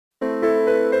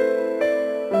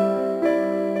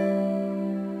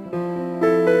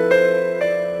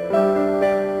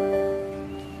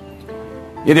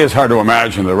It is hard to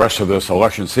imagine the rest of this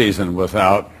election season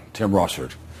without Tim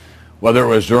Russert. Whether it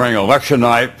was during election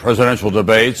night, presidential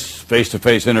debates,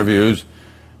 face-to-face interviews,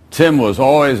 Tim was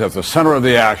always at the center of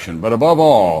the action. But above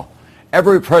all,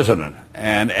 every president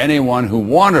and anyone who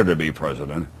wanted to be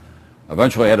president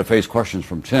eventually had to face questions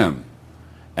from Tim.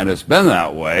 And it's been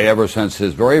that way ever since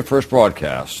his very first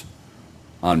broadcast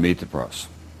on Meet the Press.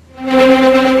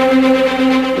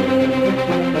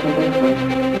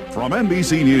 From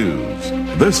NBC News,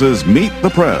 this is Meet the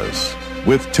Press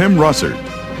with Tim Russert.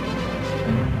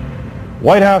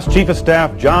 White House Chief of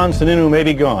Staff John Sununu may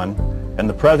be gone, and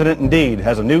the president indeed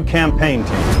has a new campaign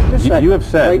team. You have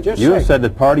said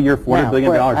that part of your $40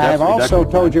 billion deficit I've also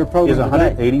told your program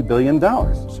is $180 billion.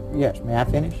 Yes, may I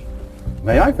finish?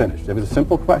 May I finish? It was a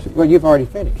simple question. Well, you've already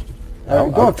finished.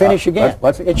 Go and finish again.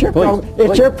 It's your program.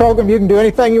 It's your program. You can do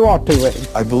anything you want to with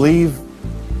it. I believe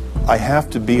I have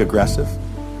to be aggressive,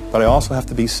 but I also have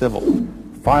to be civil.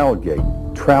 Filegate,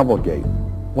 Travelgate,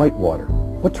 Whitewater.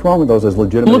 What's wrong with those as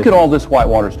legitimate Look at all this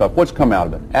Whitewater stuff. What's come out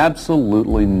of it?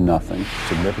 Absolutely nothing.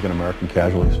 Significant American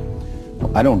casualties.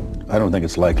 I don't think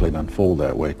it's likely to unfold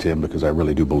that way, Tim, because I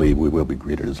really do believe we will be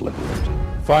greeted as liberators.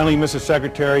 Finally, Mrs.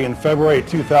 Secretary, in February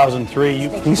 2003,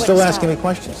 He's still asking me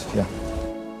questions. Yeah.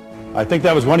 I think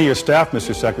that was one of your staff,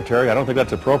 Mr. Secretary. I don't think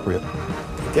that's appropriate.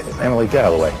 Emily, get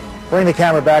out of the way. Bring the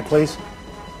camera back, please.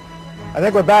 I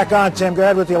think we're back on, Tim. Go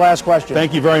ahead with your last question.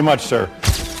 Thank you very much, sir.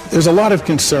 There's a lot of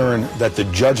concern that the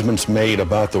judgments made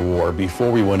about the war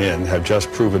before we went in have just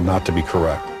proven not to be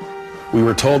correct. We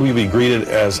were told we'd be greeted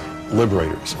as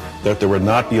liberators, that there would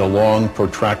not be a long,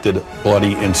 protracted,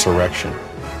 bloody insurrection.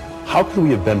 How could we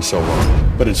have been so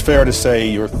wrong? But it's fair to say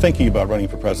you're thinking about running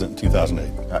for president in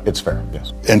 2008. It's fair,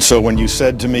 yes. And so when you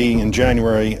said to me in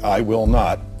January, I will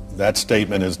not, that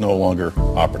statement is no longer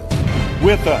operative.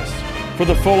 With us for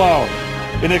the full hour,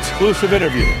 an exclusive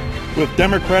interview with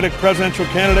Democratic presidential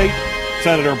candidate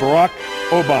Senator Barack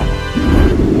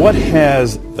Obama. What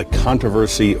has the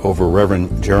controversy over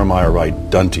Reverend Jeremiah Rite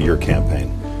done to your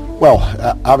campaign? Well,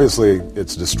 obviously,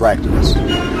 it's distracted us.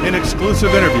 An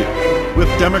exclusive interview with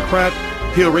Democrat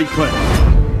Hillary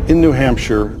Clinton. In New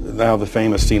Hampshire, now the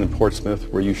famous scene in Portsmouth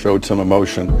where you showed some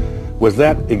emotion, was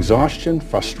that exhaustion,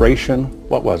 frustration?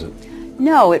 What was it?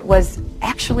 No, it was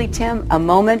actually, Tim, a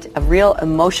moment of real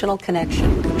emotional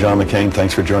connection. John McCain,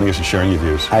 thanks for joining us and sharing your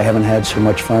views. I haven't had so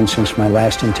much fun since my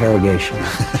last interrogation.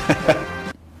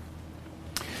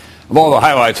 Of all the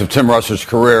highlights of Tim Russert's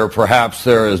career, perhaps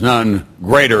there is none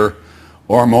greater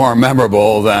or more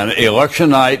memorable than election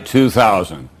night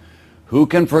 2000. Who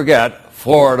can forget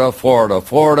Florida, Florida,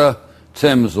 Florida,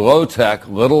 Tim's low-tech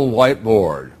little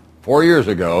whiteboard? 4 years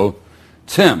ago,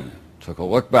 Tim took a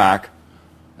look back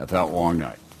at that long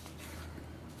night.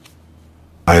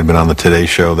 I had been on the Today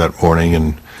Show that morning,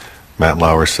 and Matt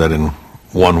Lauer said in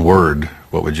one word,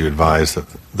 what would you advise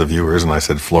the viewers? And I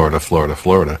said, Florida, Florida,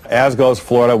 Florida. As goes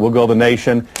Florida, we'll go the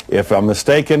nation. If I'm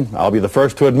mistaken, I'll be the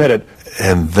first to admit it.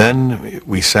 And then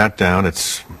we sat down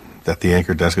at the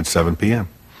anchor desk at 7 p.m.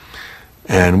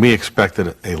 And we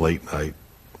expected a late night.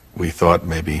 We thought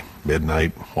maybe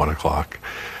midnight, 1 o'clock,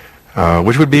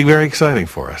 which would be very exciting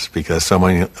for us because so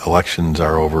many elections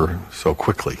are over so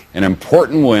quickly. An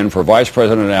important win for Vice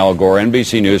President Al Gore.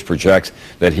 NBC News projects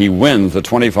that he wins the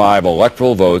 25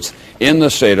 electoral votes in the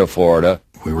state of Florida.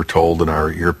 We were told in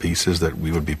our earpieces that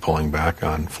we would be pulling back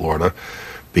on Florida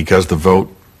because the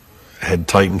vote had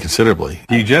tightened considerably.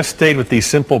 You just stayed with these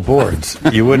simple boards.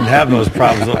 You wouldn't have those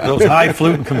problems, those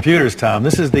high-fluting computers, Tom.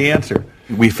 This is the answer.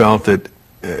 We felt that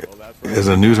as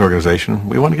a news organization,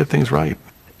 we want to get things right.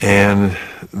 And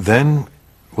then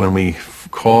when we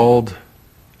called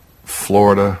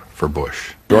Florida for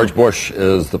Bush. George Bush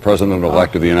is the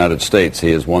president-elect of the United States.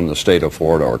 He has won the state of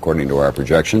Florida, according to our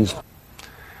projections.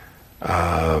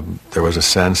 There was a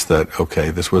sense that,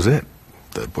 okay, this was it.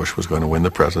 That Bush was going to win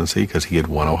the presidency because he had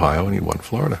won Ohio and he won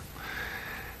Florida.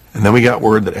 And then we got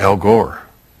word that Al Gore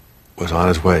was on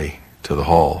his way to the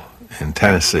hall in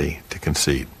Tennessee to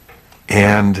concede.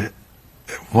 And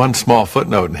one small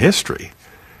footnote in history,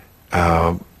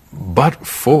 but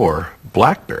for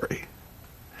BlackBerry,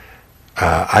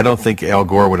 I don't think Al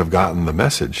Gore would have gotten the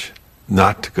message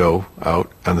not to go out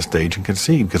on the stage and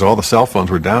concede because all the cell phones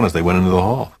were down as they went into the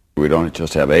hall. We don't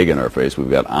just have egg in our face,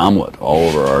 we've got omelet all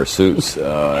over our suits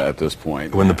at this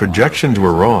point. When the projections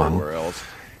were wrong,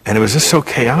 and it was just so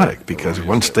chaotic because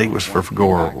one state was for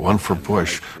Gore, one for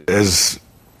Bush. As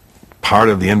part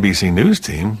of the NBC News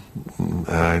team,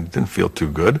 I didn't feel too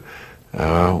good.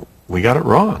 We got it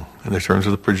wrong in terms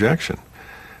of the projection.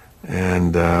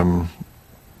 And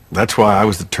that's why I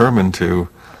was determined to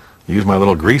use my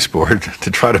little grease board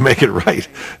to try to make it right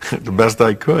the best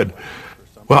I could.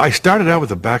 Well, I started out with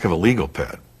the back of a legal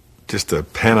pad, just a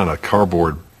pen on a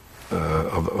cardboard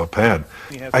of a pad.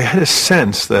 I had a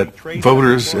sense that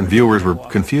voters and viewers were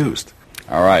confused.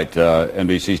 All right,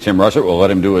 NBC's Tim Russert, we'll let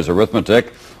him do his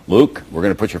arithmetic. Luke, we're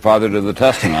going to put your father to the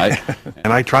test tonight.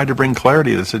 And I tried to bring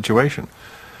clarity to the situation.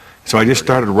 So I just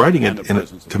started writing it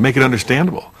to make it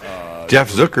understandable. Jeff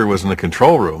Zucker was in the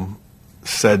control room,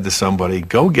 said to somebody,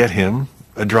 go get him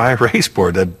a dry erase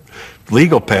board. That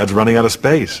legal pad's running out of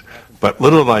space. But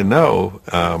little did I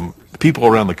know, people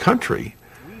around the country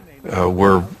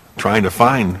were trying to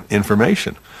find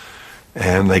information.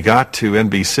 And they got to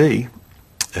NBC,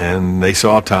 and they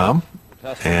saw Tom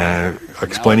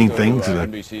explaining things in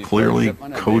a clearly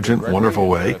cogent, wonderful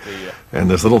way.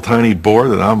 And this little tiny board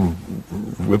that I'm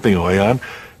whipping away on,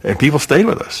 and people stayed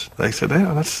with us. They said,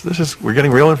 yeah, we're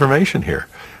getting real information here.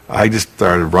 I just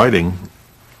started writing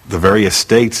the various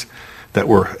states that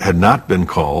had not been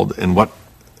called and what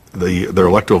their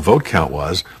electoral vote count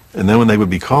was, and then when they would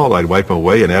be called, I'd wipe them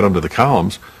away and add them to the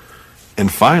columns.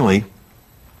 And finally,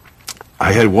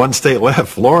 I had one state left,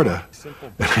 Florida.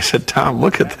 And I said, Tom,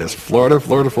 look at this, Florida,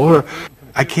 Florida, Florida.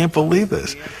 I can't believe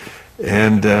this.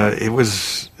 And it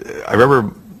was, I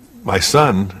remember my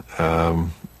son,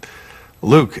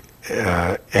 Luke,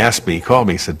 asked me, he called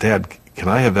me, he said, Dad, can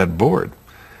I have that board?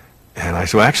 And I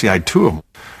said, well, actually, I had two of them.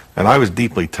 And I was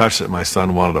deeply touched that my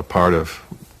son wanted a part of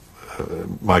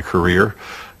my career,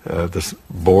 this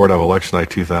board of election night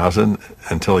 2000,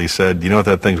 until he said, you know what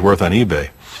that thing's worth on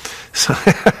eBay?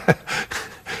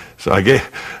 So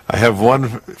I have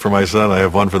one for my son, I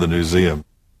have one for the museum.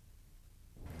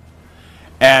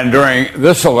 And during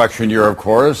this election year, of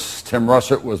course, Tim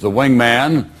Russert was the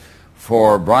wingman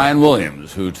for Brian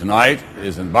Williams, who tonight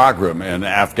is in Bagram in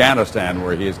Afghanistan,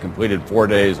 where he has completed 4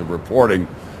 days of reporting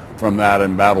from that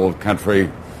embattled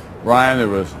country. Brian, there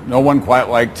was no one quite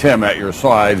like Tim at your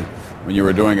side when you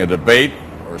were doing a debate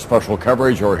or special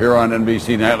coverage or here on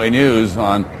NBC Nightly News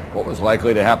on what was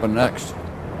likely to happen next.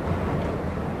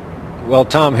 Well,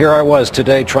 Tom, here I was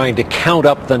today trying to count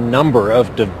up the number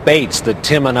of debates that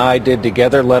Tim and I did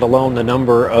together, let alone the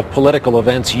number of political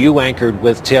events you anchored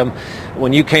with Tim.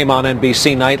 When you came on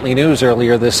NBC Nightly News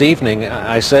earlier this evening,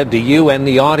 I said to you and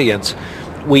the audience,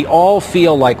 we all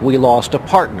feel like we lost a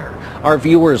partner. Our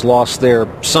viewers lost their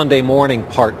Sunday morning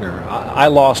partner. I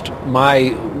lost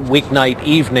my weeknight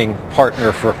evening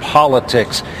partner for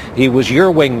politics. He was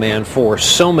your wingman for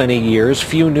so many years.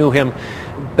 Few knew him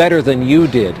better than you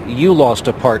did. You lost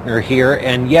a partner here,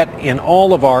 and yet in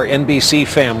all of our NBC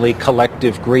family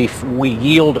collective grief, we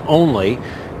yield only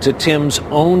to Tim's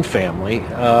own family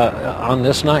on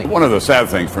this night. One of the sad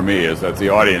things for me is that the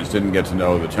audience didn't get to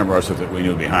know the Tim Russert that we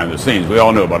knew behind the scenes. We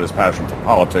all knew about his passion for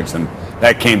politics, and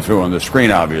that came through on the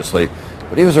screen, obviously.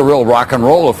 But he was a real rock and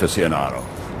roll aficionado.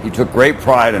 He took great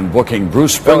pride in booking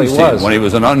Bruce Springsteen when he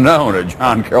was an unknown at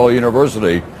John Carroll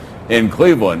University in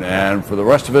Cleveland, and for the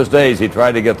rest of his days he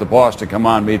tried to get the boss to come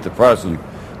on Meet the Press, and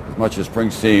as much as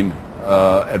Springsteen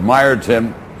admired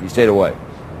Tim, he stayed away.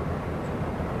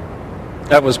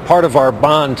 That was part of our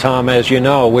bond, Tom, as you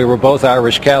know. We were both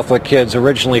Irish Catholic kids,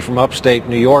 originally from upstate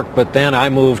New York, but then I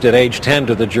moved at age 10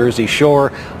 to the Jersey Shore,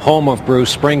 home of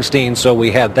Bruce Springsteen, so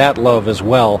we had that love as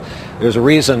well. There's a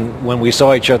reason when we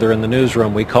saw each other in the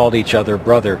newsroom, we called each other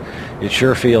brother. It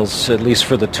sure feels, at least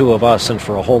for the two of us and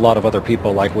for a whole lot of other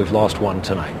people, like we've lost one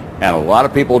tonight. And a lot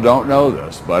of people don't know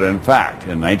this, but in fact,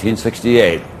 in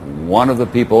 1968, one of the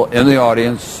people in the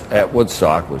audience at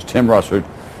Woodstock was Tim Russert.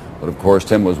 But of course,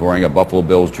 Tim was wearing a Buffalo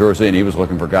Bills jersey, and he was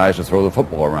looking for guys to throw the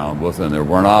football around with, and there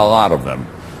were not a lot of them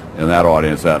in that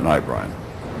audience that night, Brian.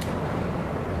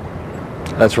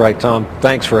 That's right, Tom.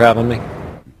 Thanks for having me.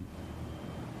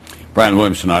 Brian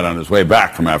Williams tonight on his way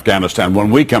back from Afghanistan.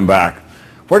 When we come back,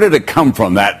 where did it come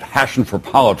from, that passion for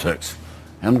politics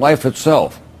and life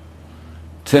itself?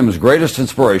 Tim's greatest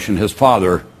inspiration, his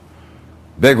father,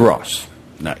 Big Russ,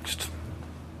 next.